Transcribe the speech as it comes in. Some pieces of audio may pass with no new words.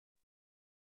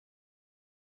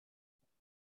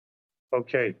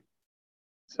Okay,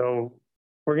 so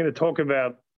we're going to talk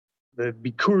about the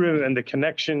Bikurim and the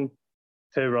connection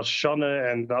to Rosh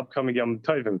Hashanah and the upcoming Yom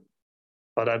Tovim.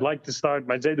 But I'd like to start,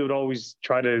 my Zayda would always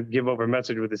try to give over a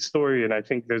message with a story, and I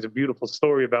think there's a beautiful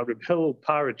story about Reb Hillel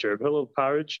Parich. Reb Hillel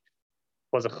Parich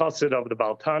was a chassid of the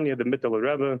Baal Tanya, the Mittler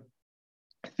Rebbe.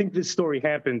 I think this story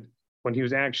happened when he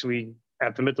was actually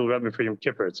at the Mittler Rebbe for Yom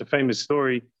Kippur. It's a famous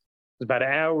story. It was about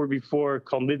an hour before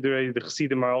Kol Nidrei, the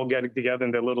chassidim are all getting together in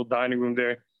their little dining room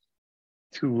there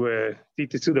to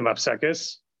eat the Sudam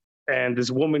Apsekes. And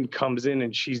this woman comes in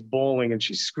and she's bawling and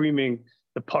she's screaming.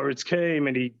 The pirates came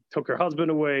and he took her husband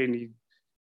away and he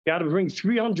got to bring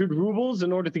 300 rubles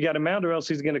in order to get him out, or else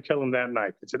he's going to kill him that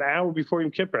night. It's an hour before Yom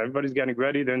Kippur. Everybody's getting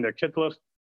ready. They're in their kitluch.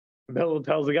 Bill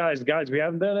tells the guys, we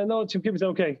haven't done it. No, it's Yom Kippur. He says,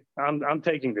 okay, I'm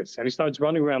taking this. And he starts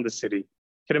running around the city. You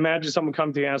can imagine someone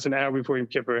come to your house an hour before Yom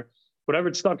Kippur.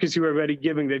 Whatever tzedakos you were already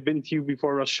giving, they've been to you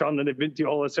before Rosh Hashanah, they've been to you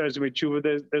all Aseres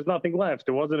Tshuva. There's nothing left.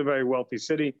 It wasn't a very wealthy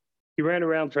city. He ran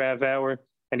around for a half hour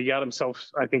and he got himself,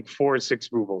 I think, 4 or 6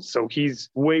 rubles. So he's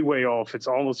way, way off. It's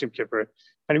almost Yom Kippur.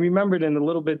 And he remembered in a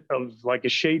little bit of like a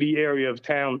shady area of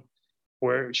town,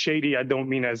 where shady, I don't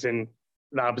mean as in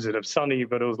the opposite of sunny,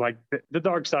 but it was like the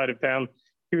dark side of town.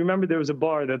 He remembered there was a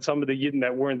bar that some of the Yidden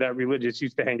that weren't that religious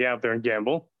used to hang out there and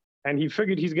gamble. And he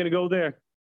figured he's going to go there.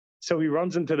 So he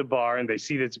runs into the bar and they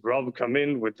see this Rav come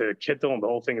in with the kittel and the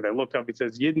whole thing. And they look up, he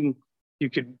says, Yidden, you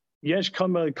could, yesh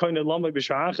kama kind of lama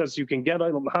b'sha'achas, you can get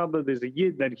Eilam Haba. There's a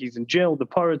Yid that he's in jail, the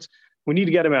pirates. We need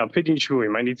to get him out. Pidyon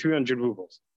Shvuim. I need 300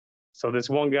 rubles. So this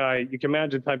one guy, you can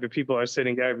imagine the type of people are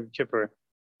sitting there Erev Kippur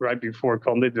right before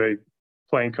Kol Nidrei,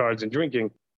 playing cards and drinking.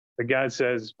 The guy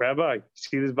says, Rabbi,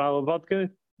 see this bottle of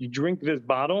vodka? You drink this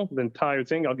bottle, the entire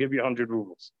thing, I'll give you 100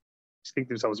 rubles. I think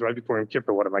this was right before Yom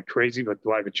Kippur. What, am I crazy? But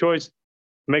do I have a choice?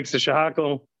 Makes the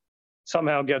shahakal,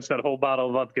 somehow gets that whole bottle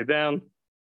of vodka down.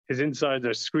 His insides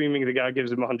are screaming. The guy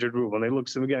gives him 100 ruble. And he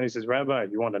looks at him again. He says, Rabbi,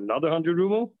 you want another 100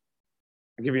 ruble?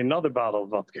 I'll give you another bottle of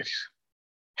vodka.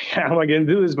 How am I going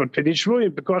to do this? But pidyon shvuim,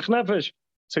 b'koach nefesh.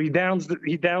 So he downs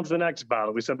the next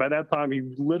bottle. He said by that time,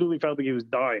 he literally felt like he was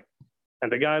dying.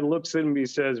 And the guy looks at him. He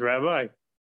says, Rabbi,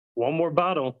 one more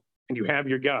bottle and you have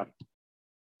your God.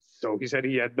 So he said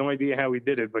he had no idea how he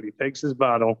did it, but he takes his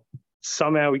bottle.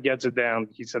 Somehow he gets it down.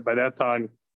 He said by that time,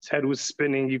 his head was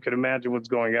spinning. You could imagine what's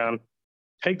going on.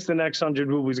 Takes the next 100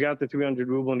 ruble. He's got the 300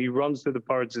 ruble and he runs to the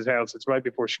pirate's house. It's right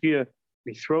before Shkia.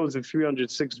 He throws the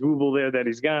 306 ruble there that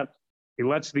he's got. He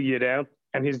lets the Yid out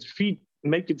and his feet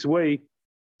make its way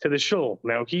to the shul.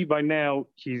 Now,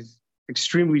 he's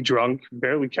extremely drunk,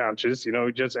 barely conscious,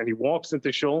 and he walks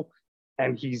into shul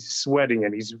and he's sweating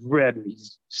and he's red and he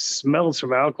smells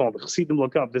from alcohol. The chassidim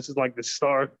look up. This is like the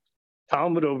star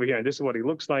Talmud over here. And this is what he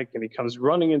looks like. And he comes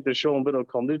running into shul in middle of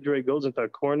Kol Nidrei, goes into a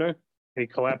corner and he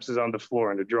collapses on the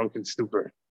floor in a drunken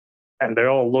stupor. And they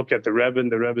all look at the Rebbe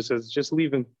and the Rebbe says, just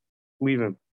leave him.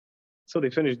 So they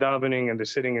finish davening and they're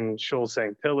sitting in shul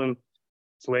saying Tehillim.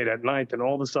 It's late at night and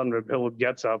all of a sudden Reb Hillel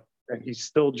gets up and he's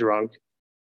still drunk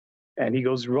and he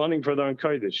goes running for the Aron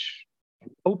Kodesh. He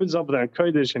opens up the Aron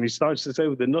Kodesh and he starts to say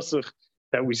with the nusach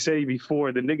that we say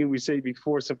before, the niggin we say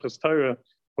before Simchas Torah,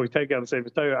 we take out the Sefer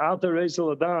Torah, Alta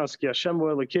Reisel Adas, Ki Hashem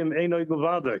Elokim Einoi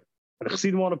Guvadai. And the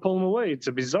Chassidim want to pull him away. It's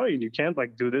a bizarre, you can't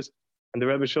do this. And the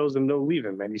Rebbe shows them, no, leave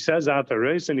him. And he says Alta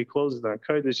Reis and he closes the Aron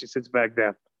Kodesh, he sits back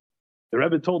down. The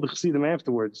Rebbe told the Chassidim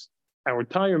afterwards, our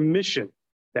entire mission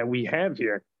that we have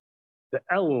here, the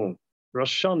Elul,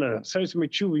 Rosh Hashanah, Aseres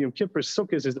Tshuva, Yom Kippur,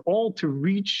 Sukkot, is all to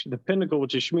reach the pinnacle,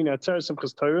 which is Shmini Atzeres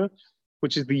Simchas Torah,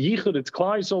 which is the Yichud, it's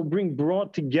Klal Yisrael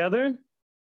brought together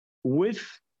with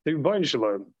the Rebbeinu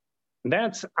Shalom.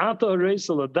 That's Ata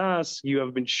Reisel Adas. You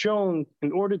have been shown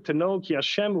in order to know Ki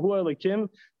Hashem Hu Elokim,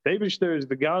 the Eibishter is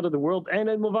the God of the world, and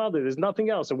there's nothing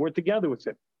else, and we're together with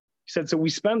him. He said, so we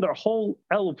spend our whole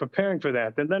Elul preparing for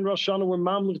that, and then Rosh Hashanah we're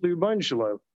Mamluch the Rebbeinu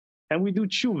Shalom. And we do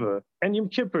tshuva and Yom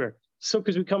Kippur.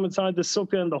 Sukkahs, we come inside the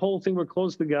sukkah and the whole thing, we're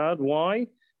close to God. Why?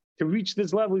 To reach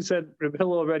this level, he said, Reb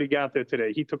Hillel already got there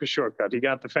today. He took a shortcut. He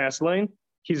got the fast lane.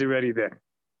 He's already there.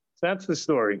 So that's the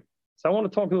story. So I want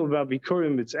to talk a little about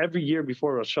Bikurim. It's every year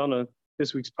before Rosh Hashanah.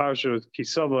 This week's parasha is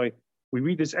Kisavai. We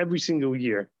read this every single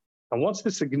year. And what's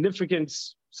the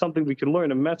significance, something we can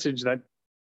learn, a message that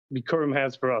Bikurim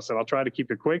has for us? And I'll try to keep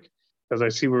it quick because I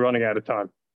see we're running out of time.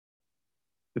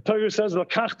 The Torah says,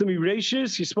 you're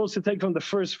supposed to take from the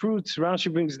first fruits.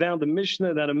 Rashi brings down the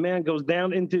Mishnah that a man goes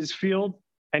down into his field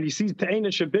and he sees Te'ena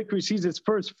Shabikri, he sees his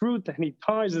first fruit, and he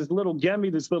ties this little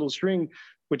gemi, this little string,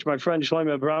 which my friend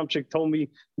Shlomo Abramchik told me,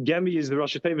 gemi is the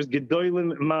Rosh Hashanah's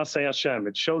Gedolim Masei Hashem.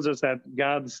 It shows us that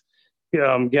God's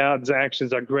God's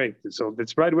actions are great. So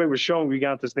that's right away we're showing we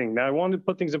got this thing. Now I want to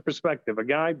put things in perspective. A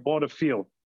guy bought a field.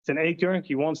 It's an acre.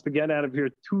 He wants to get out of here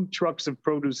 2 trucks of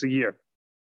produce a year.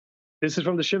 This is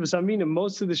from the Shivas Aminim.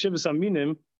 Most of the Shivas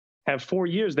Aminim have 4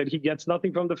 years that he gets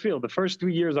nothing from the field. The first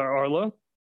 3 years are Arla.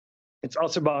 It's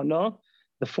Aser Ba'ana.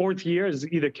 The 4th year is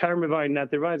either Karamavai and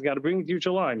Nativai. He's got to bring it to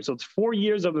Yerushalayim. So it's 4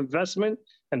 years of investment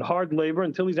and hard labor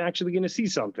until he's actually going to see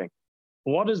something.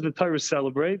 What does the Torah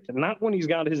celebrate? Not when he's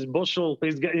got his bushel,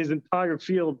 he's got his entire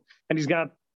field, and he's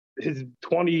got his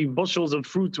 20 bushels of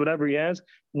fruits, whatever he has.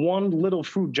 One little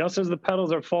fruit, just as the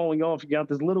petals are falling off, you got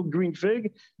this little green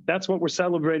fig. That's what we're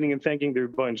celebrating and thanking the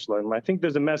Rebbeinu Shalom. I think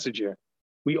there's a message here.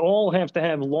 We all have to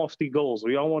have lofty goals.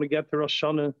 We all want to get to Rosh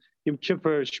Hashanah, Yom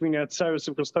Kippur, Shmini Atzeres,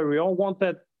 Simchas Torah. We all want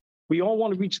that. We all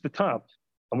want to reach the top.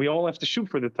 And we all have to shoot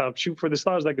for the top, shoot for the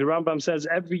stars. Like the Rambam says,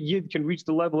 every Yid can reach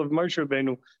the level of Moshe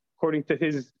Rabbeinu according to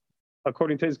his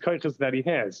kaiches that he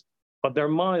has. But there are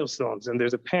milestones and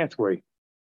there's a pathway.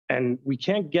 And we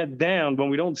can't get down when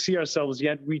we don't see ourselves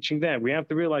yet reaching that. We have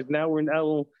to realize now we're in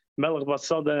Elul, Melech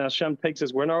Basada, and Hashem takes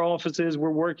us. We're in our offices,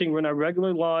 we're working, we're in our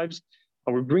regular lives,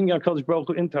 and we're bringing our Kodesh Baruch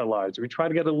Hu into our lives. We try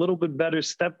to get a little bit better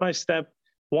step by step,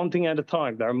 one thing at a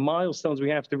time. There are milestones we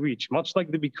have to reach, much like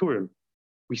the Bikurim.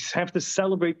 We have to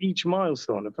celebrate each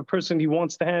milestone. If a person he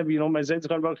wants to have, my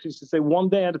Zaytzchan Baruch used to say 1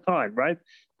 day at a time, right?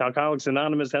 Alcoholics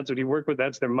Anonymous, that's what he worked with,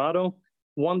 that's their motto.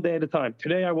 1 day at a time.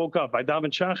 Today I woke up, I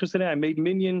davened Shachris today, I made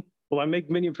minyan. Well, I make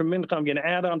minyan for Mincha. I'm going to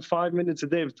add on 5 minutes a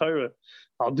day of Torah.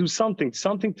 I'll do something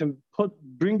to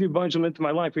bring the Rebbeinu into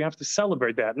my life. We have to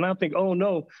celebrate that. Not think, oh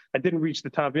no, I didn't reach the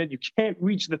top yet. You can't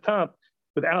reach the top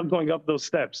without going up those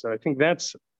steps. And I think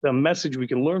that's the message we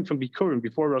can learn from Bikurim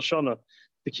before Rosh Hashanah,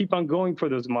 to keep on going for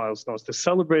those milestones, to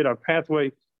celebrate our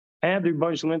pathway, add the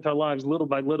Rebbeinu into our lives little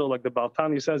by little, like the Baal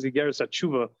Tanya says, Igeres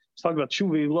HaTshuva. He's talking about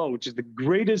Tshuva Ilo, which is the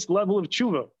greatest level of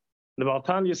Tshuva. The Baal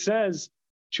Tanya says,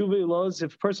 Tshuva Ilo is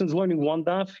if a person's learning 1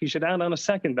 daf, he should add on a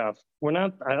 2nd daf. We're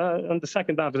not, on the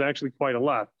 2nd daf is actually quite a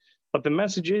lot. But the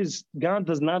message is, God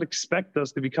does not expect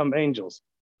us to become angels.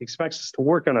 He expects us to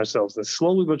work on ourselves. And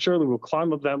slowly but surely, we'll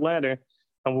climb up that ladder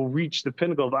and we'll reach the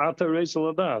pinnacle of Ata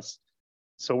Reisel Adas.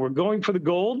 So we're going for the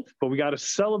gold, but we got to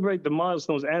celebrate the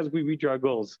milestones as we reach our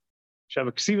goals. Have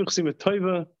a ksiva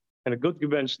tova and a good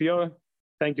gebench.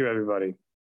 Thank you, everybody.